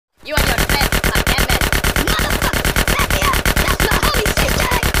You and your friends are damaged. Motherfucker! Back me up! That's my homie CJ!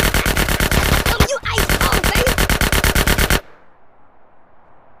 That's you ice cold, baby!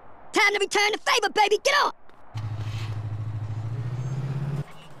 Time to return the favor, baby! Get on!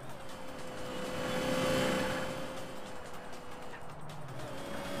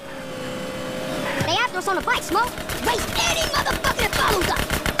 They after us on the bike, Smoke! Race any motherfucker that follows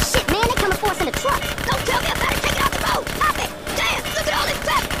us! Shit, man, they coming for us in the truck! Don't tell me about it! Take it off the road! Pop it! Damn! Look at all this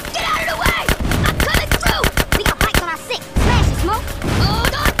traffic! Get out of the way! I'm coming through! We got bikes on our six! Smash it, Smoke!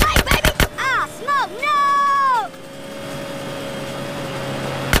 Hold on tight, baby! Ah, Smoke, no!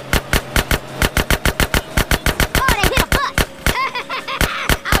 Oh, they hit a bus!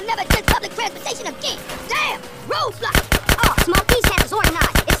 I'll never touch public transportation again! Damn! Roadblock! Oh, Smoke, these cats is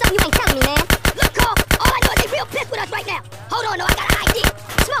organized! It's something you ain't telling me, man! Look, Carl! All I know is they real pissed with us right now! Hold on, though, I got an idea!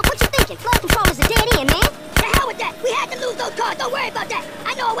 Smoke, what you thinking? Flood control is a dead end, man! The hell with that! We had to lose those cars, don't worry about that!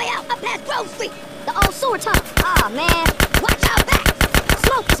 I know a way out, up past Grove Street! The old sewer tunnel! Aw, man! Watch out back!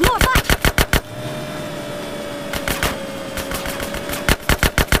 Smoke, there's more bikes!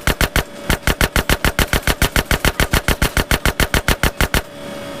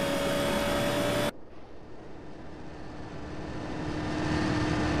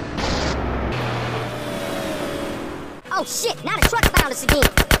 Oh shit, now the truck found us again.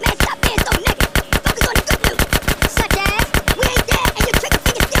 Man, stop being so negative. Focus on the good news. Such as? We ain't dead and your trigger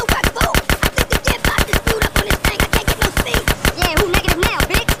finger still work, fool. I think the damn box is screwed up on this thing. I can't get no speed. Yeah, who negative now,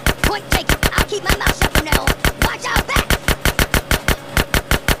 bitch? Point taken. I'll keep my mouth shut from now on. Watch out back.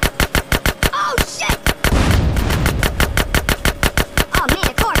 Oh shit! Oh man,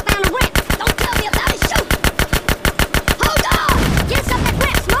 the car found a ramp. Don't tell me about it, shoot. Hold on! Get us up that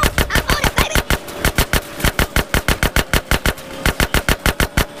ramp, Smoke. I'm on it, baby.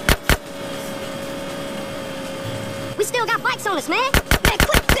 We still got bikes on us, man. Man,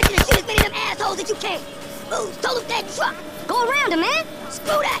 quit bitching and shoot as many of them assholes as you can. Who's totaled that truck? Go around him, man.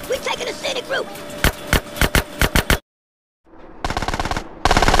 Screw that. We're taking the scenic route.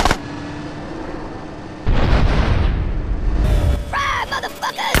 Fry,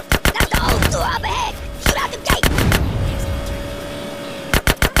 motherfuckers! That's the old sewer up ahead. Shoot out the gate.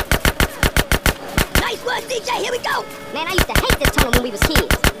 Nice one, DJ. Here we go. Man, I used to hate this tunnel when we was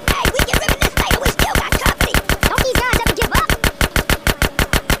kids. Hey, we can rip in this later. We still got company. Don't these guys ever give up?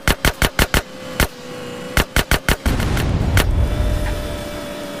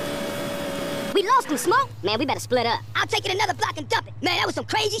 We lost him, Smoke. Man, we better split up. I'll take it another block and dump it. Man, that was some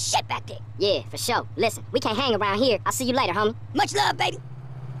crazy shit back there. Yeah, for sure. Listen, we can't hang around here. I'll see you later, homie. Much love, baby.